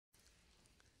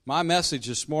My message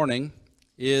this morning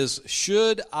is,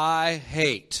 should I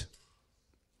hate?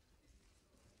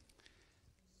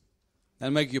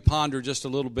 That'll make you ponder just a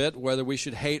little bit whether we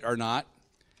should hate or not.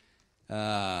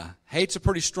 Hate's a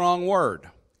pretty strong word.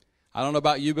 I don't know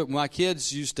about you, but my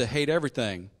kids used to hate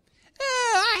everything.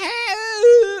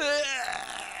 I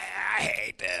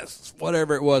hate this.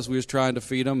 Whatever it was we was trying to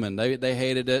feed them, and they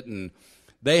hated it, and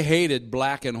they hated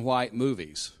black and white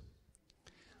movies.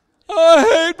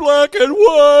 I hate black and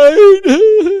white.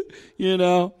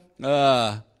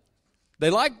 They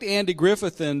liked Andy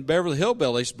Griffith and Beverly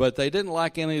Hillbillies, but they didn't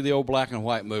like any of the old black and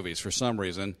white movies for some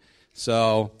reason.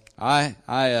 So I'm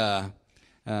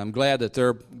glad that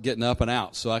they're getting up and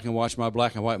out so I can watch my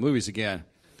black and white movies again,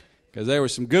 because there were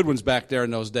some good ones back there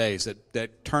in those days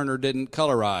that Turner didn't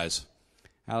colorize.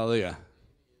 Hallelujah.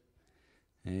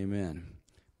 Amen.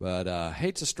 But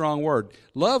hate's a strong word.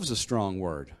 Love's a strong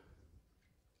word.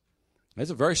 It's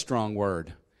a very strong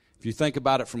word. If you think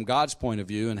about it from God's point of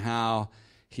view and how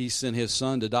He sent His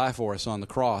Son to die for us on the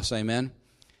cross, amen?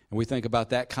 And we think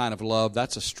about that kind of love,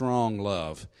 that's a strong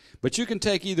love. But you can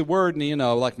take either word and,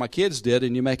 like my kids did,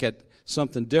 and you make it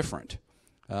something different.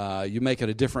 You make it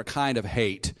a different kind of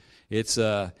hate.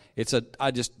 I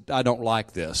don't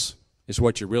like this, is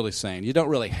what you're really saying. You don't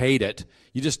really hate it,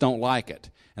 you just don't like it.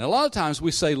 And a lot of times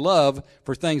we say love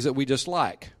for things that we just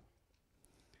like.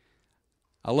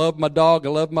 I love my dog, I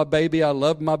love my baby, I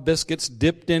love my biscuits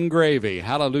dipped in gravy.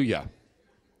 Hallelujah.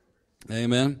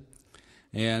 Amen.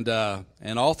 And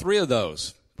all three of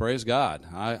those, praise God.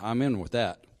 I'm in with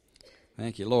that.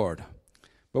 Thank you, Lord.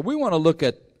 But we want to look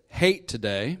at hate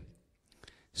today.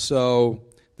 So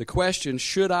the question,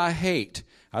 should I hate?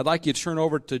 I'd like you to turn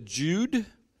over to Jude.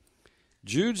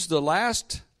 Jude's the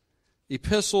last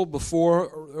epistle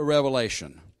before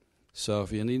Revelation. So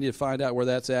if you need to find out where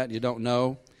that's at and you don't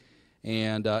know,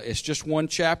 and it's just one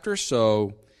chapter,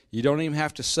 so you don't even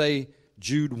have to say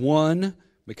Jude 1,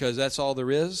 because that's all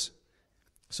there is.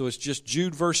 So it's just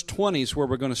Jude verse 20 is where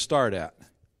we're going to start at.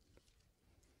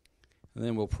 And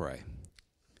then we'll pray.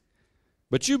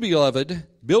 But you, beloved,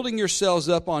 building yourselves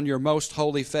up on your most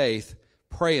holy faith,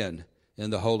 praying in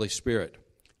the Holy Spirit.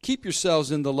 Keep yourselves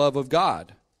in the love of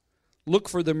God. Look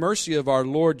for the mercy of our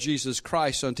Lord Jesus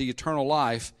Christ unto eternal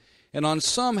life, and on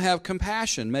some have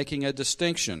compassion, making a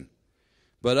distinction.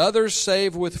 But others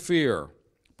save with fear,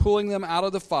 pulling them out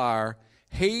of the fire,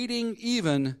 hating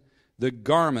even the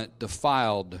garment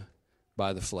defiled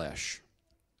by the flesh.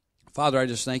 Father, I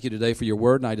just thank you today for your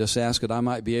word, and I just ask that I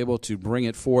might be able to bring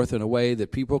it forth in a way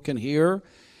that people can hear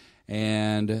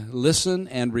and listen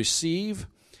and receive.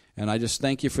 And I just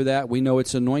thank you for that. We know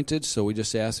it's anointed, so we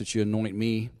just ask that you anoint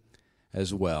me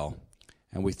as well.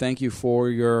 And we thank you for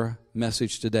your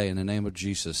message today in the name of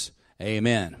Jesus.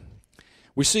 Amen.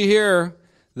 We see here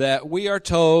that we are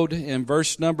told in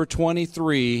verse number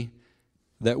 23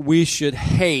 that we should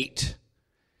hate,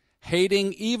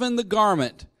 hating even the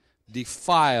garment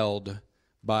defiled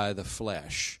by the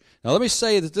flesh. Now let me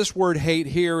say that this word hate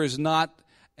here is not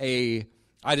a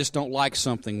I just don't like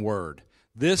something word.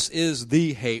 This is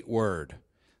the hate word.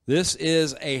 This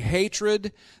is a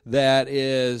hatred that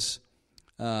is,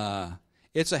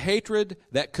 it's a hatred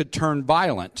that could turn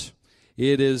violent.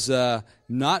 It is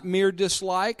not mere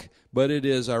dislike, but it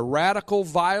is a radical,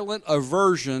 violent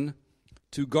aversion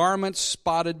to garments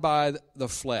spotted by the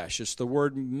flesh. It's the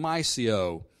word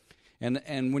mysio.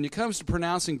 And when it comes to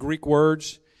pronouncing Greek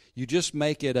words, you just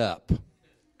make it up.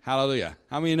 Hallelujah.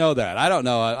 How many know that? I don't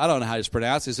know. I don't know how it's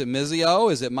pronounced. Is it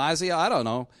mizio? Is it mysio? I don't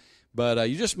know. But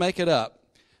you just make it up.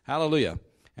 Hallelujah.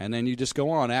 And then you just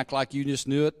go on, act like you just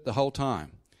knew it the whole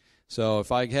time. So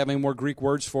if I have any more Greek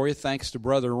words for you, thanks to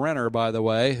Brother Renner, by the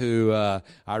way, who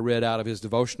I read out of his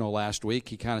devotional last week.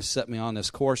 He kind of set me on this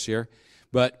course here.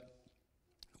 But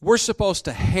we're supposed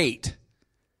to hate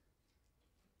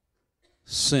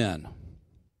sin.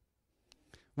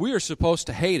 We are supposed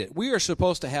to hate it. We are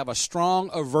supposed to have a strong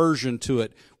aversion to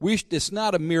it. It's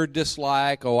not a mere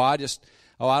dislike, I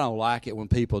don't like it when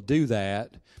people do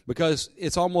that, because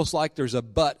it's almost like there's a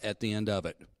but at the end of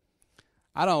it.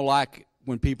 I don't like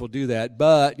when people do that,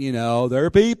 but, there are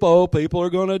people are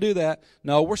going to do that.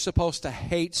 No, we're supposed to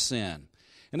hate sin.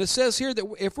 And it says here that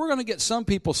if we're going to get some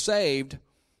people saved,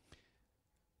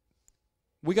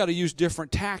 we got to use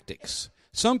different tactics.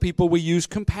 Some people, we use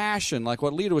compassion, like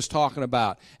what Lita was talking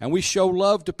about, and we show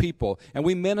love to people, and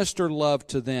we minister love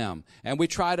to them, and we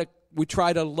try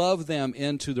to love them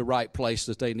into the right place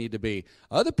that they need to be.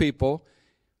 Other people,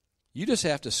 you just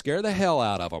have to scare the hell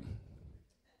out of them.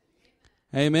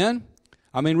 Amen?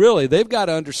 I mean, really, they've got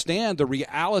to understand the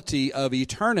reality of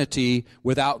eternity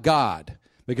without God,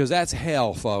 because that's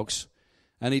hell, folks.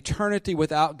 an eternity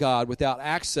without God, without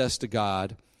access to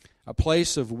God, a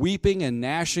place of weeping and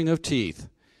gnashing of teeth.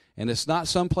 And it's not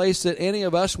some place that any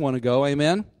of us want to go,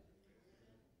 amen?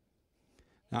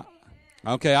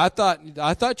 Okay, I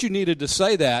thought you needed to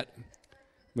say that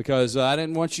because I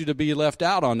didn't want you to be left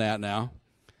out on that now.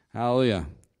 Hallelujah.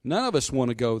 None of us want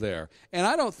to go there. And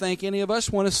I don't think any of us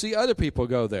want to see other people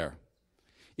go there.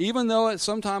 Even though at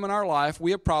some time in our life we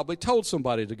have probably told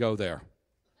somebody to go there.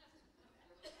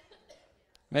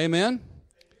 Amen?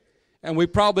 And we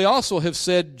probably also have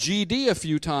said GD a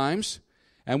few times,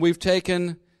 and we've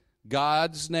taken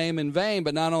God's name in vain.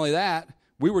 But not only that,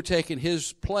 we were taking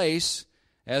His place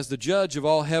as the judge of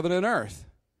all heaven and earth.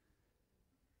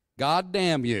 God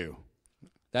damn you.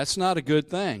 That's not a good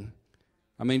thing.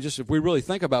 I mean, just if we really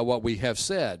think about what we have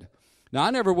said. Now, I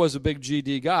never was a big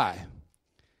GD guy.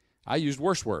 I used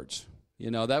worse words.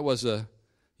 That was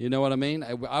you know what I mean?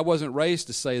 I wasn't raised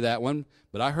to say that one,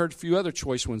 but I heard a few other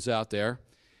choice ones out there.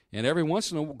 And every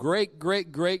once in a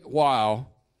great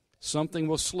while, something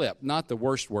will slip. Not the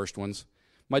worst ones.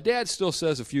 My dad still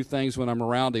says a few things when I'm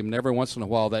around him, and every once in a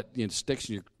while that sticks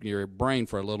in your brain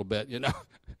for a little bit.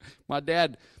 My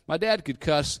dad could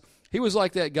cuss. He was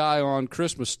like that guy on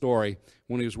Christmas Story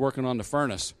when he was working on the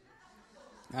furnace.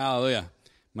 Hallelujah.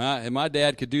 My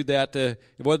dad could do that.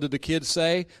 What did the kids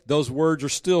say? Those words are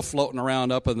still floating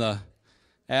around up in the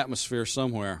atmosphere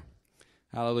somewhere.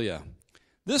 Hallelujah.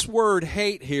 This word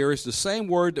hate here is the same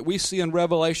word that we see in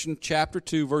Revelation chapter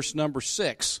 2, verse number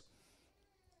 6.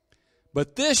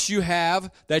 But this you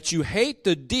have, that you hate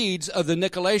the deeds of the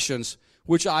Nicolaitans,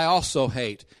 which I also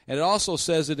hate. And it also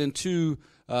says it in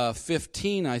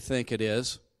 2:15, I think it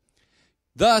is.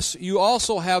 Thus you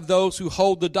also have those who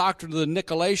hold the doctrine of the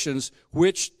Nicolaitans,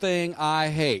 which thing I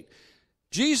hate.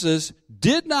 Jesus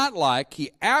did not like,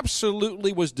 he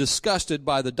absolutely was disgusted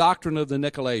by the doctrine of the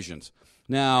Nicolaitans.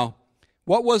 Now,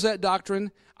 what was that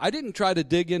doctrine? I didn't try to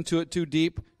dig into it too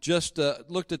deep, just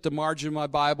looked at the margin of my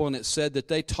Bible, and it said that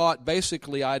they taught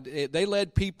basically, they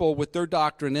led people with their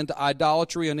doctrine into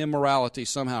idolatry and immorality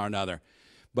somehow or another.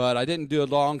 But I didn't do a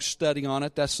long study on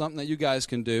it. That's something that you guys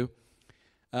can do.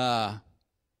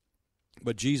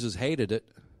 But Jesus hated it.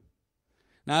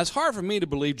 Now, it's hard for me to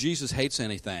believe Jesus hates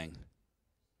anything.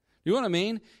 You know what I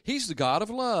mean? He's the God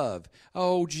of love.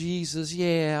 Oh, Jesus,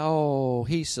 yeah, oh,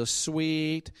 he's so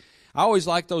sweet. I always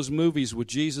like those movies with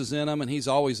Jesus in them, and he's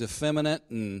always effeminate.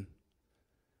 And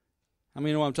I mean,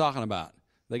 you know what I'm talking about.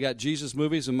 They got Jesus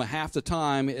movies, and half the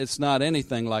time it's not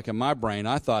anything like in my brain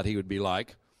I thought he would be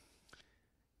like.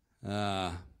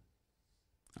 I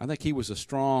think he was a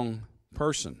strong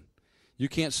person. You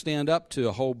can't stand up to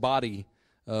a whole body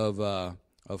of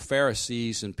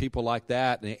Pharisees and people like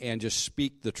that and just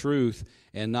speak the truth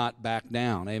and not back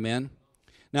down. Amen?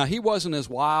 Now, he wasn't as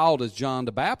wild as John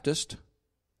the Baptist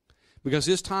because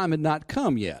his time had not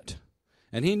come yet.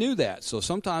 And he knew that. So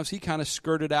sometimes he kind of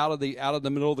skirted out of the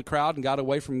middle of the crowd and got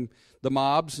away from the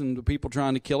mobs and the people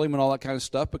trying to kill him and all that kind of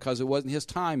stuff because it wasn't his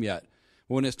time yet.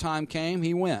 When his time came,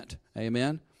 he went.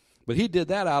 Amen? But he did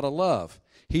that out of love.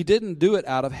 He didn't do it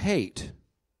out of hate.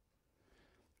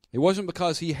 It wasn't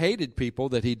because he hated people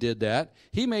that he did that.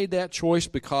 He made that choice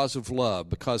because of love,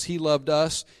 because he loved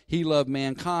us, he loved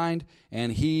mankind,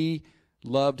 and he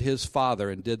loved his Father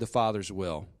and did the Father's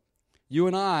will. You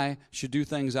and I should do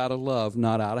things out of love,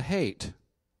 not out of hate.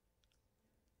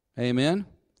 Amen?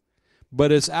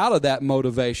 But it's out of that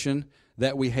motivation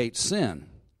that we hate sin.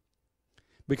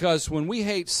 Because when we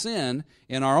hate sin,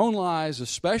 in our own lives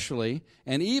especially,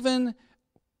 and even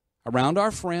around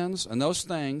our friends and those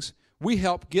things, we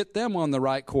help get them on the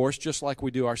right course just like we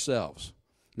do ourselves.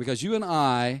 Because you and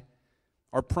I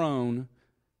are prone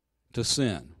to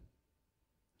sin.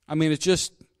 I mean, it's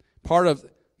just part of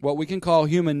what we can call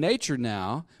human nature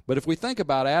now. But if we think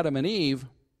about Adam and Eve,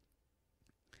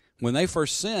 when they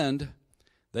first sinned,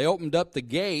 they opened up the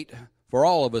gate for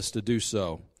all of us to do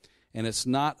so. And it's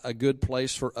not a good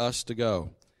place for us to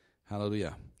go.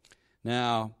 Hallelujah.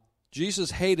 Now,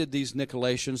 Jesus hated these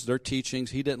Nicolaitans, their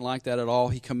teachings. He didn't like that at all.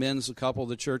 He commends a couple of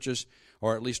the churches,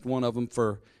 or at least one of them,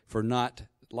 for not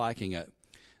liking it.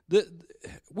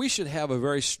 We should have a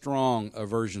very strong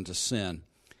aversion to sin.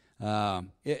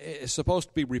 It's supposed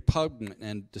to be repugnant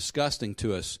and disgusting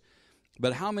to us.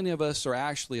 But how many of us are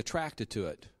actually attracted to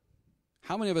it?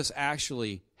 How many of us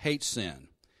actually hate sin?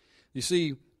 You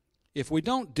see, if we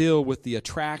don't deal with the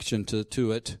attraction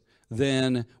to it,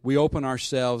 then we open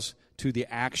ourselves to the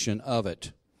action of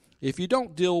it. If you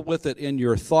don't deal with it in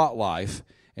your thought life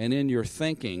and in your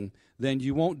thinking, then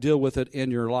you won't deal with it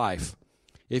in your life.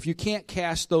 If you can't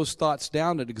cast those thoughts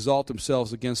down that exalt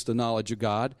themselves against the knowledge of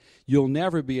God, you'll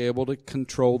never be able to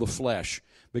control the flesh,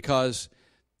 because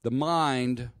the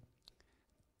mind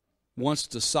wants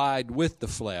to side with the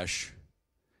flesh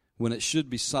when it should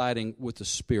be siding with the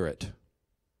Spirit.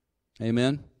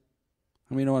 Amen?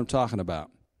 Let me know what I'm talking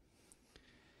about.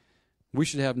 We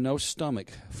should have no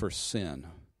stomach for sin.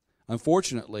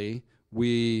 Unfortunately,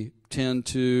 we tend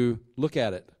to look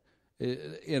at it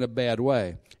in a bad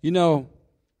way. You know,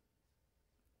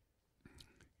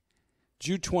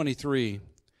 Jude 23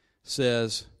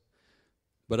 says,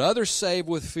 "But others save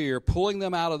with fear, pulling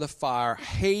them out of the fire,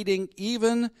 hating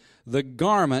even the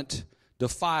garment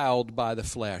defiled by the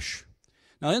flesh."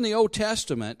 Now, in the Old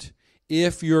Testament,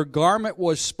 if your garment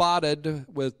was spotted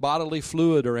with bodily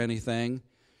fluid or anything,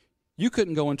 you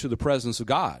couldn't go into the presence of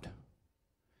God.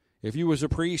 If you was a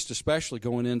priest, especially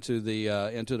going into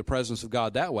the presence of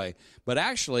God that way. But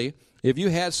actually, if you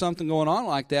had something going on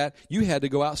like that, you had to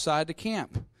go outside the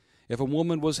camp. If a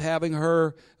woman was having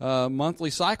her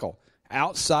monthly cycle,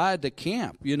 outside the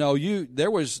camp, there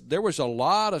was a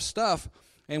lot of stuff.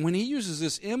 And when he uses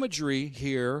this imagery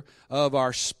here of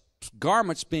our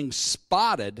garments being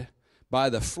spotted by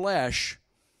the flesh,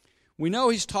 we know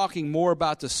he's talking more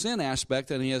about the sin aspect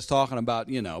than he is talking about,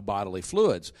 bodily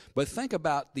fluids. But think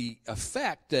about the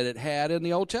effect that it had in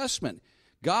the Old Testament.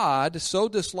 God so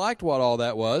disliked what all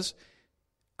that was,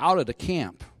 out of the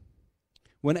camp.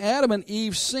 When Adam and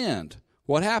Eve sinned,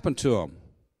 what happened to them?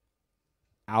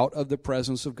 Out of the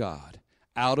presence of God,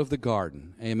 out of the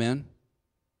garden. Amen?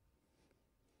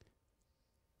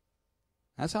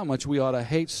 That's how much we ought to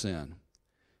hate sin.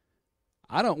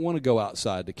 I don't want to go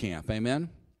outside the camp. Amen?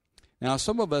 Now,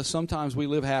 some of us, sometimes we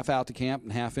live half out the camp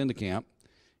and half in the camp.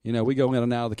 We go in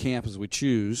and out of the camp as we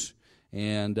choose.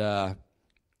 And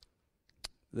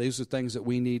these are things that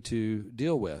we need to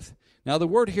deal with. Now, the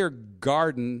word here,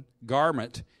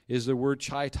 garment, is the word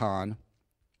chiton.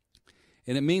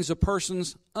 And it means a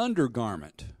person's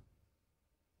undergarment.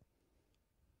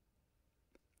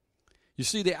 You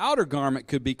see, the outer garment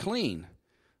could be clean,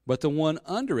 but the one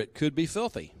under it could be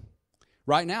filthy.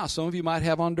 Right now, some of you might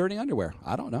have on dirty underwear.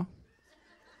 I don't know.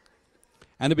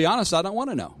 And to be honest, I don't want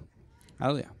to know.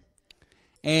 Hallelujah.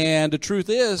 And the truth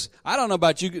is, I don't know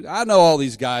about you. I know all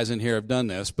these guys in here have done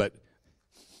this, but,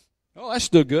 that's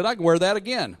still good. I can wear that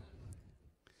again.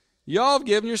 Y'all have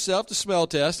given yourself the smell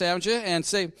test, haven't you? And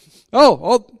say,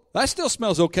 oh, that still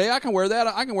smells okay. I can wear that.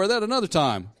 I can wear that another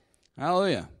time.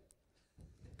 Hallelujah.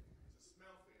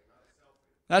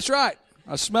 That's right.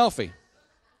 A smell-fee.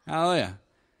 Hallelujah.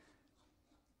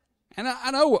 And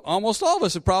I know almost all of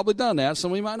us have probably done that, so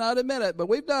we might not admit it, but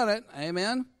we've done it.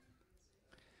 Amen.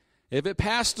 If it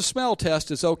passed the smell test,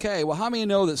 it's okay. Well, how many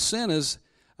know that sin is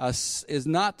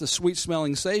not the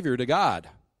sweet-smelling Savior to God?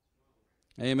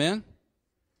 Amen.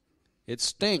 It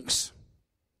stinks.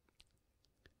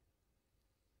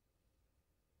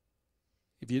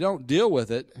 If you don't deal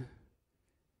with it,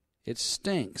 it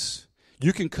stinks.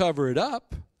 You can cover it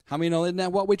up. How many know isn't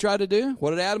that what we try to do?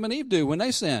 What did Adam and Eve do when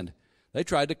they sinned? They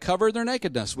tried to cover their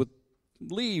nakedness with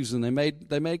leaves, and they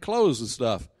made clothes and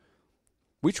stuff.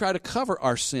 We try to cover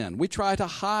our sin. We try to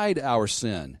hide our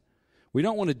sin. We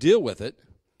don't want to deal with it.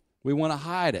 We want to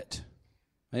hide it.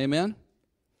 Amen?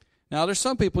 Now, there's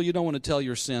some people you don't want to tell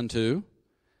your sin to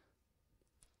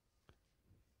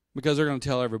because they're going to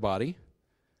tell everybody.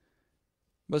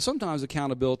 But sometimes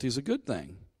accountability is a good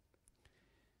thing.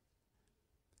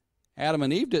 Adam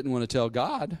and Eve didn't want to tell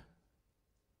God,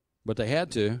 but they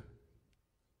had to.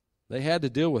 They had to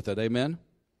deal with it. Amen?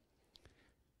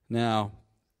 Now,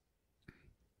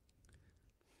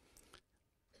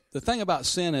 the thing about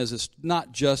sin is it's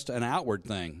not just an outward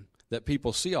thing that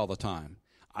people see all the time.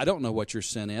 I don't know what your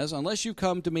sin is. Unless you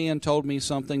come to me and told me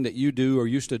something that you do or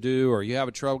used to do or you have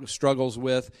struggles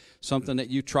with, something that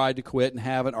you tried to quit and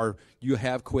haven't, or you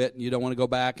have quit and you don't want to go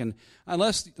back. And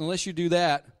unless you do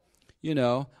that,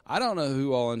 I don't know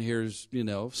who all in here is,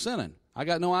 sinning. I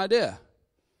got no idea.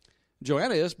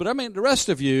 Joanna is, but the rest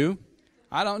of you,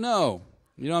 I don't know.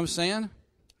 You know what I'm saying?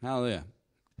 Hallelujah.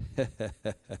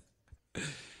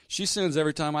 She sins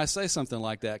every time I say something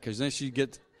like that because then she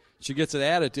gets an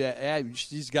attitude.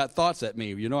 She's got thoughts at me.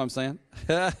 You know what I'm saying?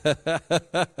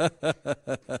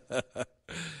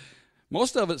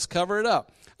 Most of it's covered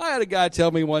up. I had a guy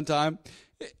tell me one time,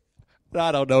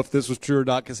 I don't know if this was true or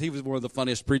not because he was one of the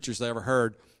funniest preachers I ever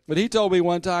heard. But he told me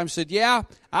one time, said, yeah,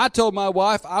 I told my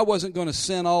wife I wasn't going to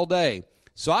sin all day.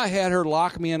 So I had her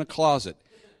lock me in a closet.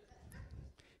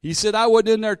 He said I wasn't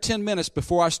in there 10 minutes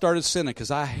before I started sinning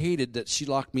because I hated that she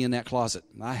locked me in that closet.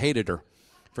 I hated her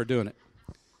for doing it.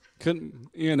 Couldn't,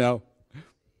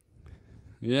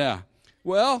 Yeah.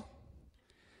 Well,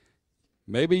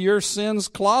 maybe your sin's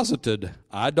closeted.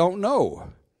 I don't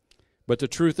know. But the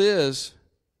truth is,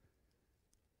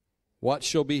 What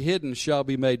shall be hidden shall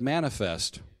be made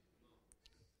manifest.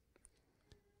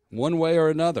 One way or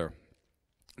another,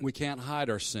 we can't hide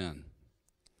our sin.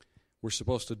 We're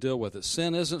supposed to deal with it.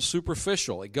 Sin isn't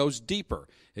superficial. It goes deeper.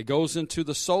 It goes into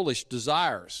the soulish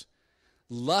desires.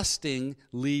 Lusting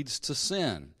leads to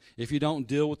sin. If you don't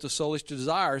deal with the soulish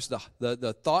desires,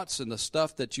 the thoughts and the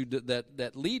stuff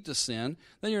that lead to sin,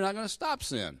 then you're not going to stop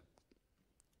sin,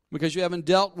 because you haven't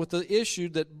dealt with the issue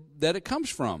that it comes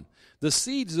from, the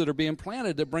seeds that are being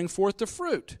planted that bring forth the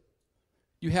fruit.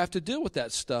 You have to deal with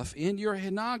that stuff in your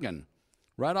noggin,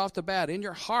 right off the bat, in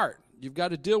your heart. You've got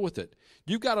to deal with it.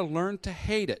 You've got to learn to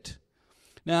hate it.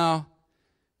 Now,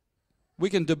 we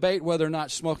can debate whether or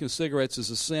not smoking cigarettes is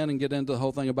a sin and get into the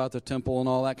whole thing about the temple and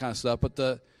all that kind of stuff.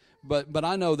 But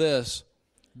I know this,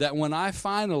 that when I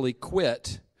finally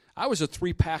quit, I was a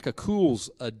 3-pack of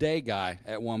Cools a day guy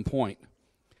at one point.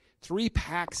 3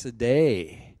 packs a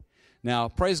day. Now,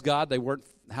 praise God, they weren't,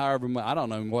 however, I don't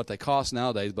know what they cost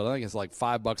nowadays, but I think it's like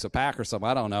 $5 a pack or something.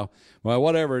 I don't know. Well,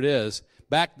 whatever it is.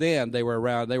 Back then, they were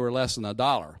less than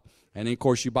 $1. And then, of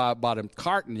course, you bought them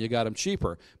carton, you got them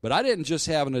cheaper. But I didn't just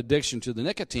have an addiction to the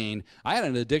nicotine. I had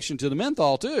an addiction to the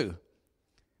menthol, too,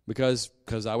 because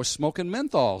I was smoking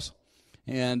menthols.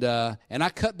 And I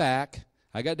cut back.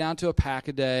 I got down to a pack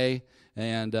a day.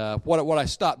 And what I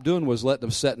stopped doing was letting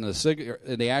them set in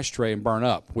the ashtray and burn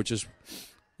up,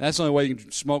 that's the only way you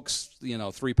can smoke,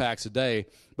 3 packs a day.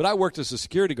 But I worked as a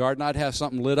security guard, and I'd have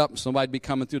something lit up, and somebody'd be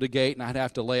coming through the gate, and I'd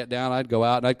have to lay it down. I'd go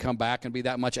out, and I'd come back, and be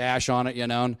that much ash on it,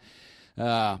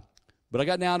 But I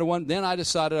got down to one. Then I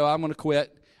decided, I'm going to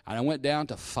quit, and I went down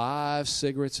to 5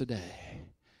 cigarettes a day.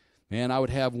 Man, I would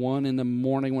have one in the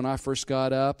morning when I first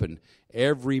got up, and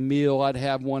every meal I'd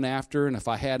have one after, and if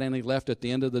I had any left at the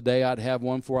end of the day, I'd have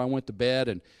one before I went to bed,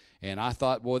 and I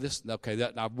thought, boy,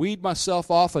 I've weeded myself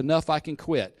off enough I can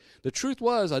quit. The truth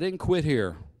was, I didn't quit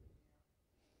here.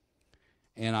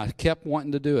 And I kept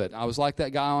wanting to do it. I was like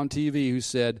that guy on TV who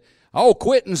said, oh,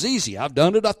 quitting's easy. I've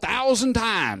done it 1,000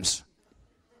 times.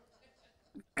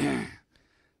 But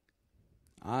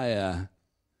I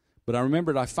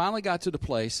remembered I finally got to the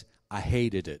place I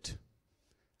hated it.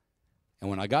 And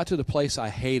when I got to the place I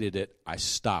hated it, I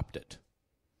stopped it.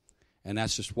 And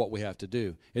that's just what we have to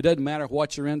do. It doesn't matter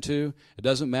what you're into. It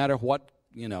doesn't matter what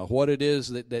it is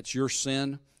that's your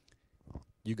sin.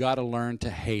 You got to learn to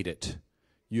hate it.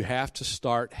 You have to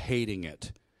start hating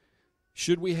it.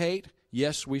 Should we hate?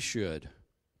 Yes, we should.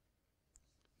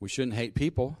 We shouldn't hate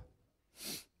people.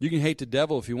 You can hate the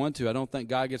devil if you want to. I don't think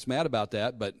God gets mad about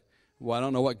that, but I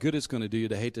don't know what good it's going to do you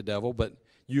to hate the devil, but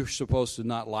you're supposed to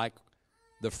not like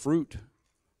the fruit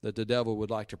that the devil would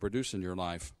like to produce in your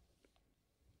life.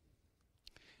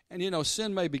 And,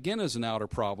 sin may begin as an outer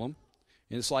problem.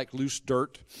 And it's like loose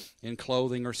dirt in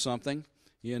clothing or something,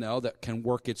 that can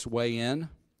work its way in.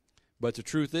 But the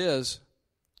truth is,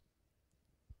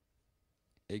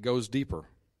 it goes deeper.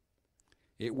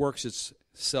 It works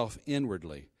itself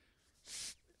inwardly.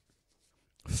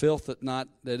 Filth that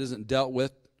isn't dealt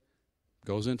with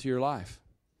goes into your life,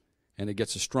 and it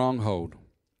gets a stronghold.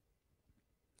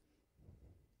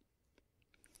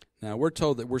 Now, we're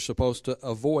told that we're supposed to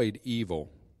avoid evil.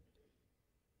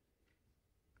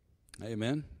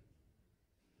 Amen.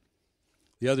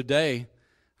 The other day,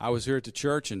 I was here at the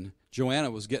church, and Joanna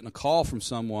was getting a call from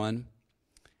someone,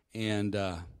 and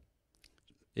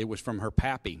it was from her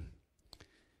pappy.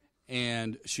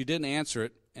 And she didn't answer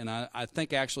it, and I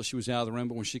think actually she was out of the room,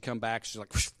 but when she come back, she's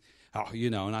like, oh,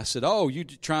 and I said, oh, you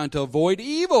trying to avoid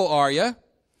evil, are you?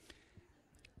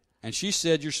 And she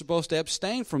said, you're supposed to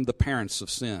abstain from the parents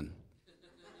of sin.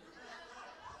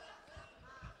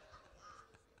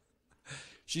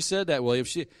 She said that, William.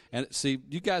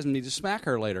 You guys need to smack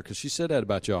her later because she said that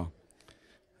about y'all.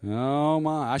 Oh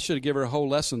my! I should have given her a whole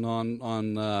lesson on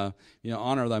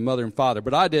honor thy mother and father,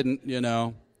 but I didn't.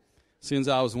 Since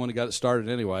I was the one who got it started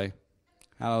anyway.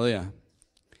 Hallelujah.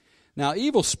 Now,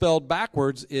 evil spelled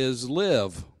backwards is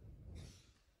live.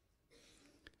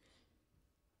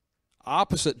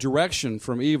 Opposite direction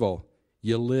from evil,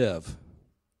 you live.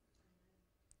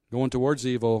 Going towards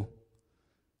evil,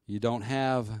 you don't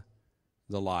have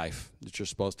the life that you're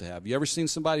supposed to have. You ever seen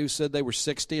somebody who said they were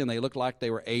 60 and they looked like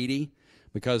they were 80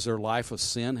 because their life of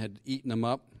sin had eaten them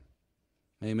up?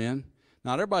 Amen.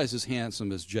 Not everybody's as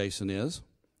handsome as Jason is.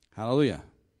 Hallelujah.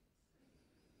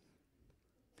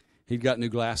 He'd got new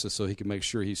glasses so he could make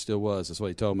sure he still was. That's what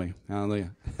he told me.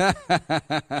 Hallelujah.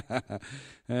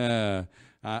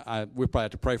 We probably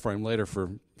have to pray for him later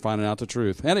for finding out the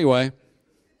truth. Anyway.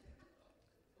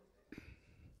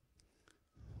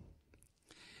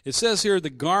 It says here,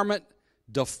 the garment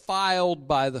defiled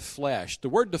by the flesh. The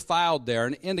word defiled there,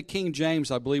 and in the King James,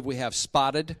 I believe we have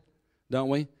spotted don't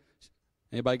we?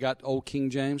 Anybody got old King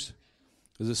James?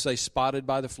 Does it say spotted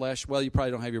by the flesh? Well, you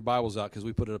probably don't have your Bibles out because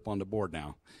we put it up on the board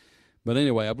now. But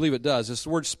anyway, I believe it does. It's the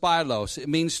word spilos. It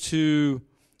means to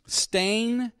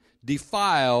stain,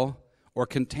 defile, or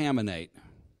contaminate.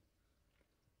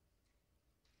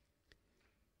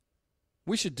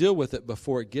 We should deal with it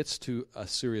before it gets to a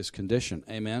serious condition.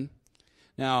 Amen?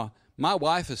 Now, my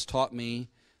wife has taught me,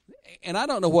 and I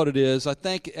don't know what it is. I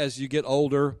think as you get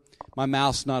older, my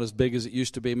mouth's not as big as it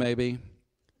used to be, maybe.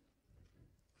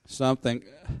 Something.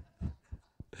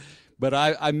 But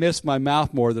I miss my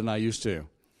mouth more than I used to.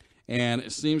 And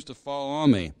it seems to fall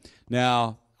on me.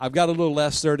 Now, I've got a little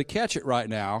less there to catch it right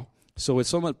now, so it's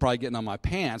somewhat probably getting on my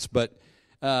pants. But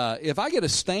if I get a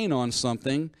stain on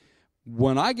something,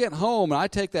 when I get home and I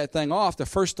take that thing off, the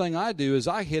first thing I do is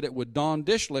I hit it with Dawn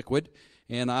dish liquid,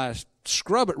 and I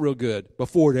scrub it real good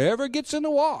before it ever gets in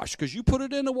the wash. Because you put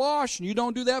it in the wash and you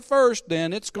don't do that first,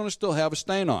 then it's going to still have a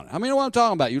stain on it. I mean, know what I'm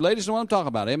talking about? You ladies know what I'm talking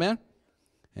about. Amen?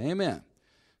 Amen.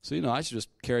 So, I should just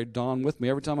carry Dawn with me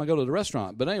every time I go to the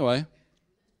restaurant. But anyway,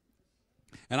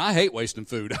 and I hate wasting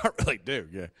food. I really do.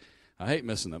 Yeah, I hate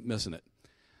missing it,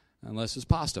 unless it's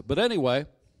pasta. But anyway,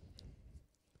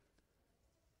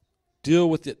 deal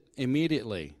with it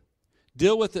immediately.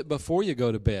 Deal with it before you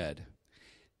go to bed.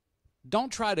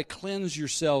 Don't try to cleanse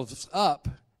yourselves up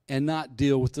and not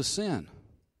deal with the sin.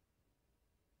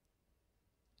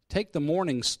 Take the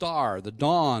morning star, the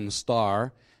dawn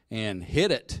star, and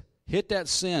hit it. Hit that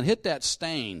sin. Hit that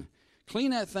stain. Clean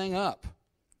that thing up.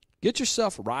 Get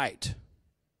yourself right.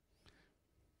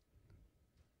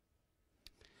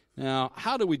 Now,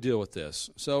 how do we deal with this?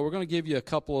 So we're going to give you a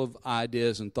couple of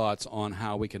ideas and thoughts on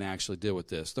how we can actually deal with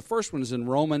this. The first one is in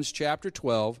Romans chapter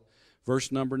 12,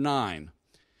 verse number 9.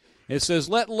 It says,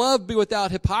 "Let love be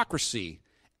without hypocrisy.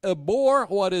 Abhor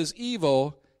what is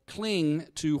evil, cling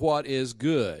to what is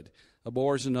good."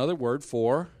 Abhor is another word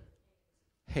for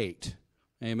hate.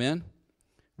 Amen?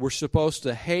 We're supposed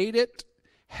to hate it,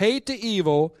 hate the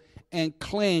evil, and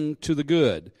cling to the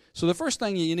good. So the first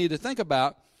thing you need to think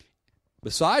about,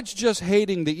 besides just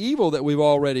hating the evil that we've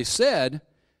already said,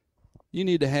 you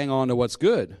need to hang on to what's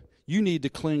good. You need to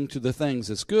cling to the things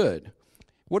that's good.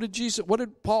 What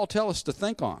did Paul tell us to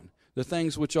think on? The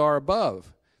things which are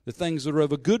above, the things that are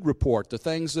of a good report, the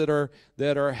things that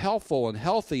are helpful and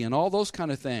healthy and all those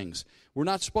kind of things. We're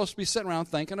not supposed to be sitting around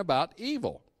thinking about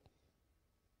evil.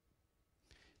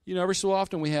 Every so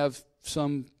often we have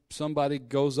somebody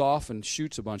goes off and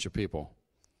shoots a bunch of people.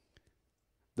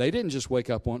 They didn't just wake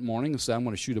up one morning and say, "I'm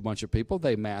going to shoot a bunch of people."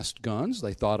 They masked guns.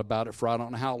 They thought about it for I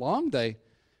don't know how long.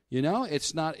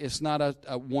 It's not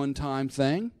a one-time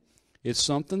thing. It's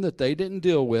something that they didn't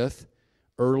deal with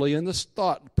early in the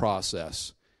thought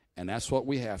process, and that's what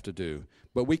we have to do.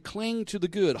 But we cling to the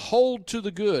good, hold to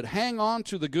the good, hang on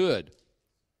to the good.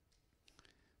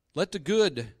 Let the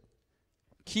good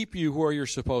keep you where you're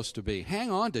supposed to be.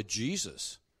 Hang on to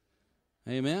Jesus.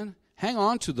 Amen? Hang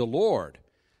on to the Lord.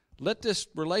 Let this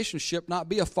relationship not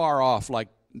be afar off like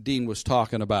Dean was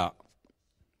talking about.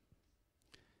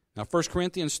 Now, 1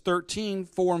 Corinthians 13,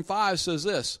 4 and 5 says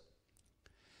this,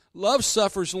 "Love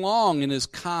suffers long and is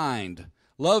kind.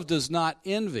 Love does not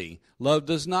envy. Love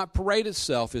does not parade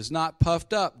itself, is not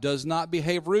puffed up, does not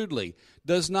behave rudely,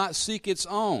 does not seek its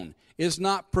own, is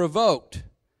not provoked,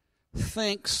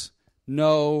 thinks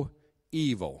no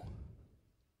evil."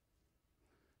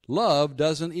 Love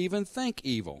doesn't even think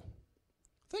evil.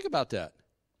 Think about that.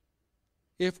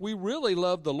 If we really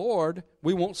love the Lord,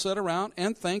 we won't sit around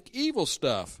and think evil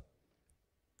stuff.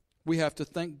 We have to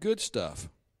think good stuff.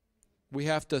 We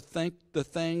have to think the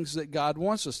things that God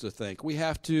wants us to think. We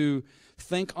have to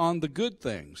think on the good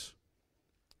things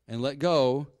and let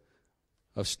go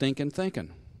of stinking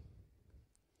thinking.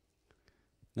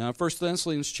 Now, 1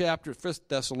 Thessalonians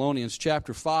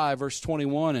chapter 5, verse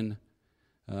 21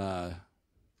 and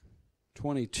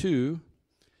 22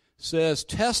 says,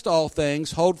 "Test all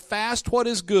things, hold fast what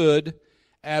is good,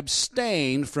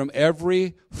 abstain from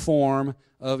every form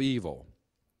of evil."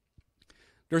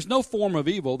 There's no form of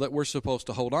evil that we're supposed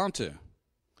to hold on to.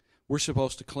 We're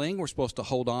supposed to cling. We're supposed to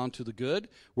hold on to the good.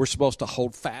 We're supposed to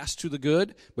hold fast to the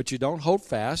good, but you don't hold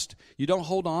fast. You don't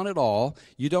hold on at all.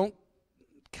 You don't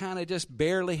kind of just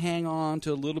barely hang on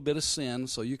to a little bit of sin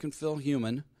so you can feel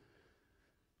human.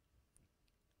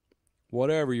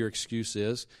 Whatever your excuse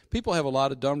is. People have a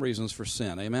lot of dumb reasons for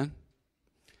sin, amen?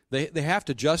 They have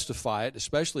to justify it,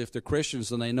 especially if they're Christians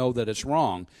and they know that it's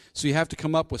wrong. So you have to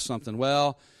come up with something.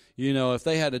 Well, if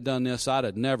they had done this, I'd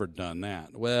have never done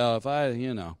that. Well, if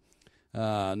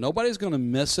nobody's going to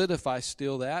miss it if I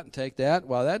steal that and take that.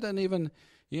 Well, that doesn't even,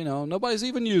 nobody's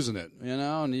even using it,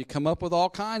 and you come up with all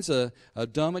kinds of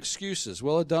dumb excuses.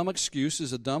 Well, a dumb excuse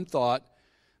is a dumb thought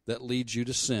that leads you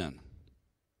to sin.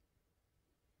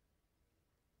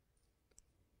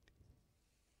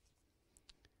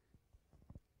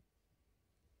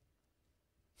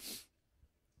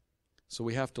 So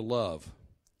we have to love.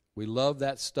 We love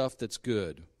that stuff that's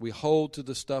good. We hold to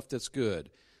the stuff that's good.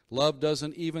 Love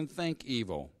doesn't even think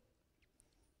evil.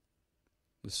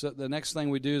 The next thing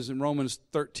we do is in Romans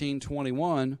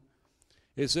 13:21.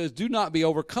 It says, do not be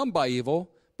overcome by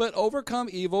evil, but overcome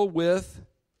evil with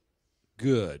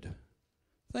good.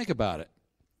 Think about it.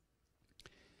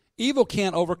 Evil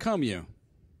can't overcome you.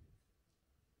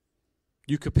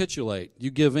 You capitulate. You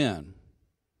give in.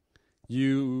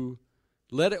 You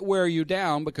let it wear you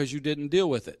down because you didn't deal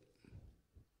with it.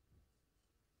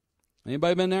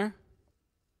 Anybody been there?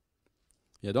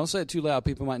 Yeah, don't say it too loud.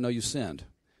 People might know you sinned.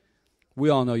 We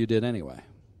all know you did anyway.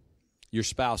 Your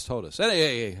spouse told us.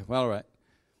 Hey, well, all right.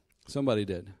 Somebody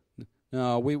did.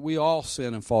 No, we all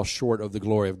sin and fall short of the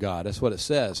glory of God. That's what it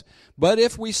says. But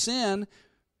if we sin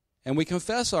and we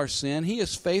confess our sin, He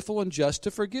is faithful and just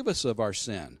to forgive us of our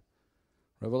sin.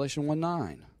 Revelation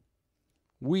 1:9.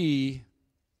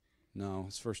 No,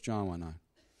 it's 1 John 1:9.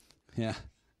 Yeah.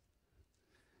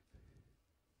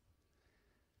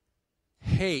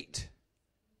 Hate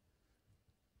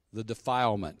the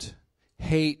defilement.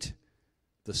 Hate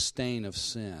the stain of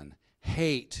sin.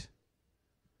 Hate.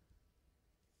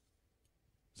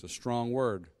 It's a strong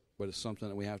word, but it's something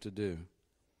that we have to do.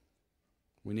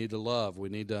 We need to love. We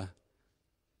need to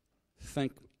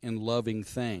think in loving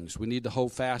things. We need to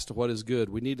hold fast to what is good.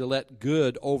 We need to let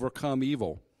good overcome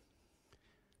evil.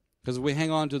 Because if we hang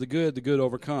on to the good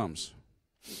overcomes.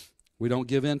 We don't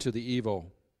give in to the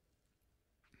evil.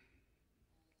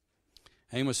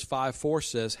 Amos 5:4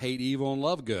 says, hate evil and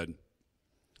love good.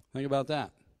 Think about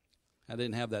that. I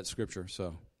didn't have that scripture,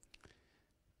 so.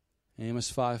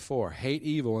 Amos 5:4, hate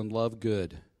evil and love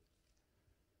good.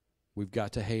 We've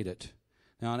got to hate it.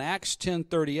 Now in Acts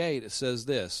 10:38 it says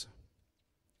this,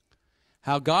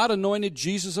 how God anointed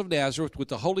Jesus of Nazareth with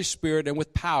the Holy Spirit and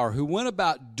with power, who went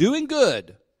about doing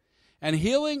good and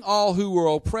healing all who were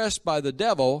oppressed by the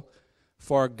devil,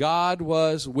 for God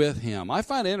was with him. I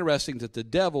find it interesting that the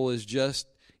devil is just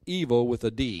evil with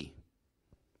a D.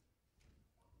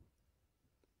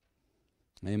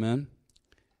 Amen.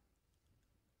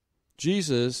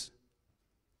 Jesus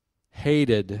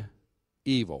hated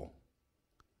evil.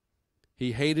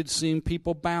 He hated seeing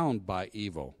people bound by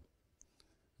evil,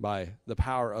 by the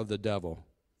power of the devil.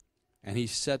 And He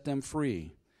set them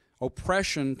free.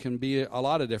 Oppression can be a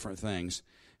lot of different things,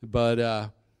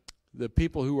 but the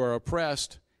people who are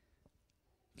oppressed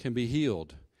can be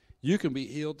healed. You can be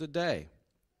healed today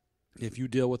if you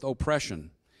deal with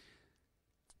oppression.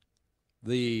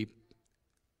 The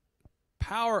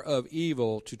power of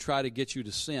evil to try to get you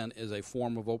to sin is a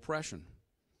form of oppression.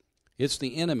 It's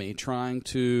the enemy trying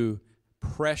to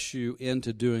press you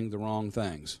into doing the wrong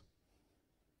things.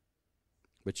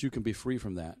 But you can be free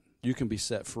from that. You can be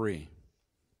set free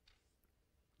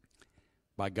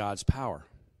by God's power.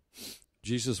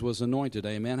 Jesus was anointed,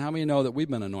 amen. How many know that we've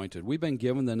been anointed? We've been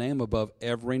given the name above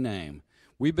every name.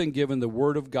 We've been given the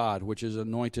Word of God, which is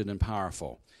anointed and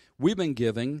powerful. We've been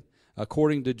given,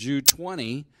 according to Jude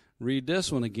 20, read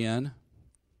this one again.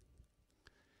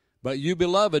 But you,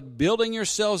 beloved, building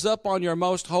yourselves up on your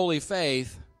most holy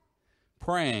faith,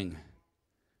 praying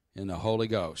in the Holy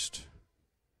Ghost.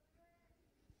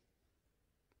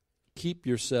 Keep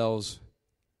yourselves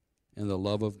in the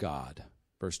love of God.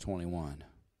 Verse 21.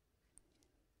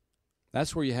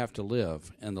 That's where you have to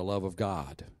live, in the love of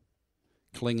God.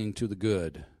 Clinging to the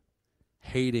good.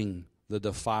 Hating the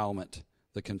defilement,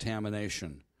 the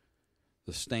contamination,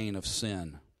 the stain of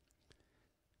sin.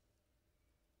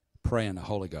 Pray in the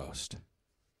Holy Ghost.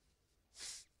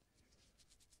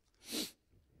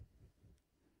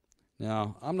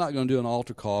 Now, I'm not going to do an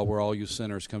altar call where all you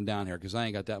sinners come down here because I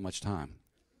ain't got that much time.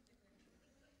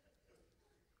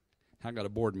 I got a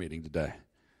board meeting today.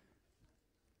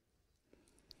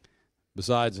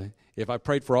 Besides, if I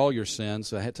prayed for all your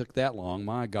sins, it took that long,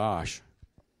 my gosh.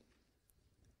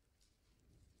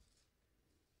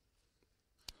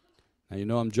 Now, you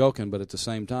know I'm joking, but at the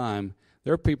same time,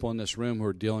 there are people in this room who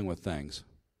are dealing with things.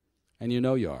 And you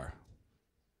know you are.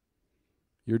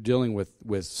 You're dealing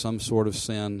with some sort of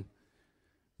sin.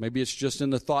 Maybe it's just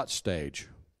in the thought stage.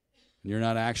 And you're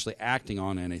not actually acting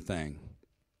on anything.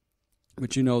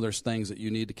 But you know there's things that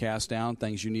you need to cast down,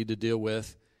 things you need to deal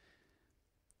with.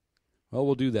 Well,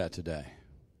 we'll do that today.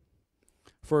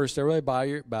 First,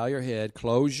 everybody bow your head,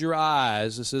 close your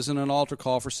eyes. This isn't an altar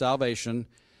call for salvation.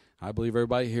 I believe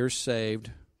everybody here is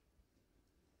saved.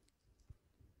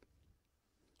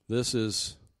 This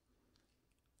is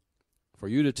for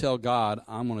you to tell God,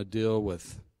 I'm going to deal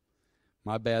with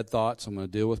my bad thoughts. I'm going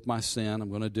to deal with my sin. I'm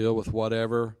going to deal with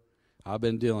whatever I've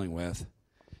been dealing with.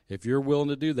 If you're willing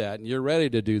to do that and you're ready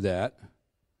to do that,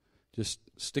 just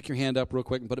stick your hand up real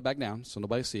quick and put it back down so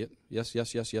nobody see it. Yes,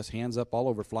 yes, yes, yes. Hands up all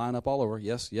over, flying up all over.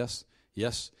 Yes, yes,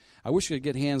 yes. I wish we could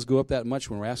get hands go up that much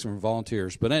when we're asking for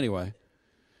volunteers. But anyway.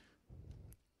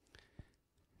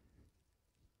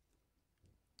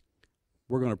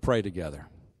 We're going to pray together.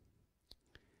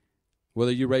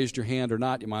 Whether you raised your hand or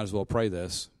not, you might as well pray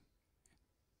this,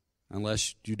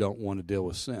 unless you don't want to deal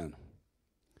with sin.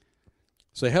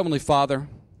 Say, Heavenly Father,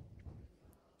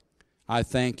 I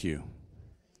thank you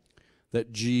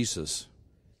that Jesus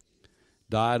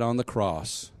died on the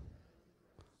cross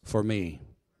for me.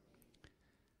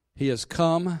 He has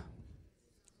come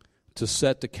to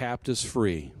set the captives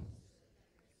free.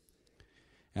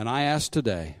 And I ask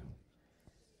today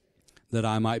that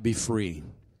I might be free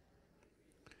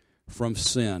from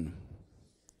sin.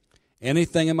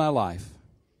 Anything in my life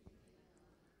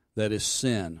that is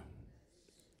sin,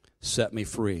 set me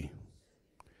free.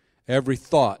 Every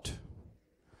thought,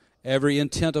 every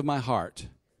intent of my heart,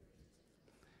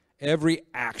 every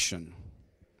action,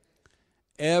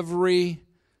 every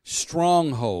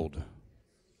stronghold,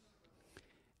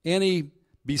 any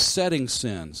besetting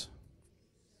sins,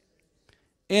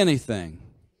 anything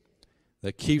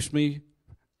that keeps me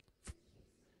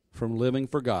from living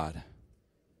for God,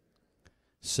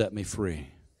 set me free.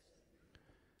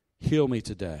 Heal me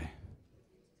today.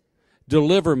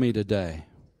 Deliver me today.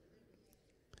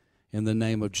 In the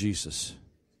name of Jesus.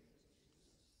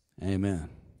 Amen.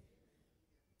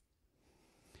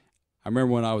 I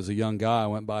remember when I was a young guy, I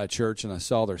went by a church and I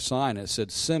saw their sign. It said,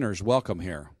 "Sinners welcome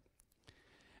here."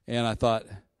 And I thought,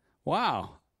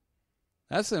 wow,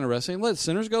 that's interesting. Let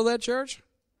sinners go to that church?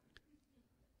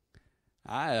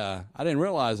 I didn't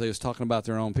realize they was talking about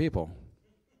their own people.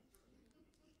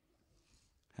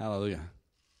 Hallelujah.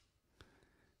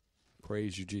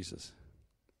 Praise you, Jesus.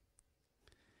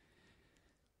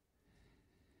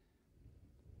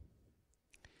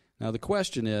 Now the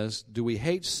question is, do we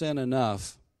hate sin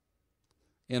enough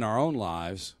in our own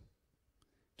lives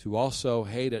to also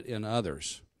hate it in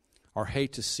others, or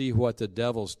hate to see what the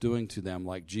devil's doing to them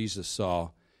like Jesus saw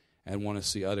and want to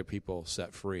see other people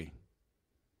set free?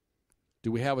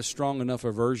 Do we have a strong enough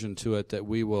aversion to it that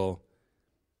we will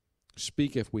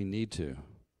speak if we need to,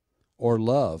 or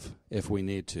love if we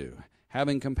need to,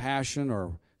 having compassion,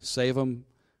 or save them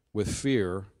with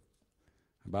fear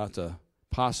about the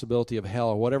possibility of hell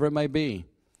or whatever it may be?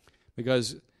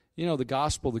 Because, you know, the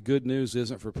gospel, the good news,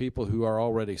 isn't for people who are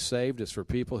already saved. It's for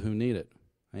people who need it.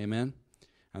 Amen?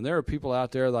 And there are people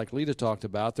out there, like Lita talked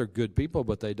about, they're good people,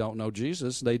 but they don't know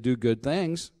Jesus. They do good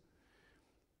things.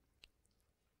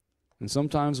 And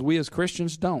sometimes we as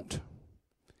Christians don't.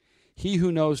 He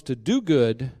who knows to do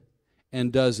good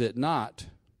and does it not,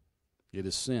 it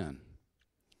is sin.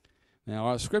 Now,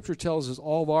 our Scripture tells us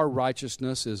all of our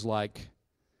righteousness is like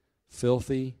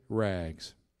filthy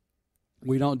rags.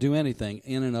 We don't do anything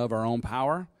in and of our own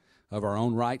power, of our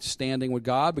own right standing with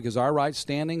God, because our right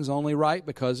standing is only right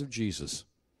because of Jesus.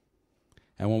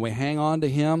 And when we hang on to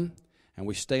Him and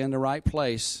we stay in the right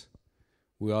place,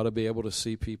 we ought to be able to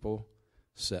see people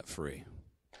set free.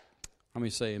 Let me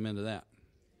say amen to that.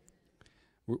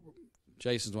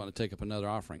 Jason's wanting to take up another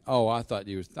offering. Oh, I thought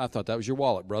that was your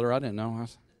wallet, brother. I didn't know.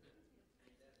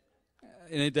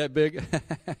 It ain't that big.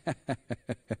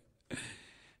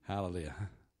 Hallelujah.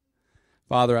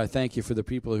 Father, I thank you for the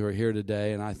people who are here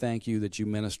today, and I thank you that you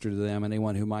minister to them.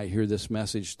 Anyone who might hear this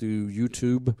message through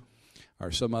YouTube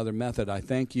or some other method, I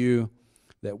thank you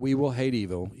that we will hate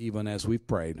evil even as we've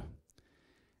prayed.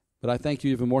 But I thank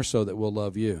you even more so that we'll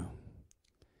love you.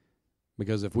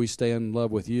 Because if we stay in love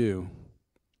with you,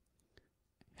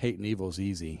 hating evil is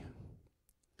easy.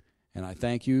 And I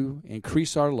thank you.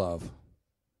 Increase our love.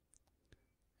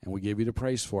 And we give you the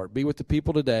praise for it. Be with the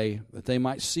people today, that they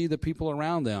might see the people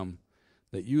around them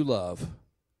that you love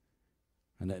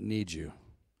and that need you.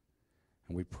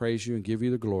 And we praise you and give you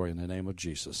the glory in the name of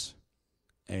Jesus.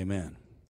 Amen.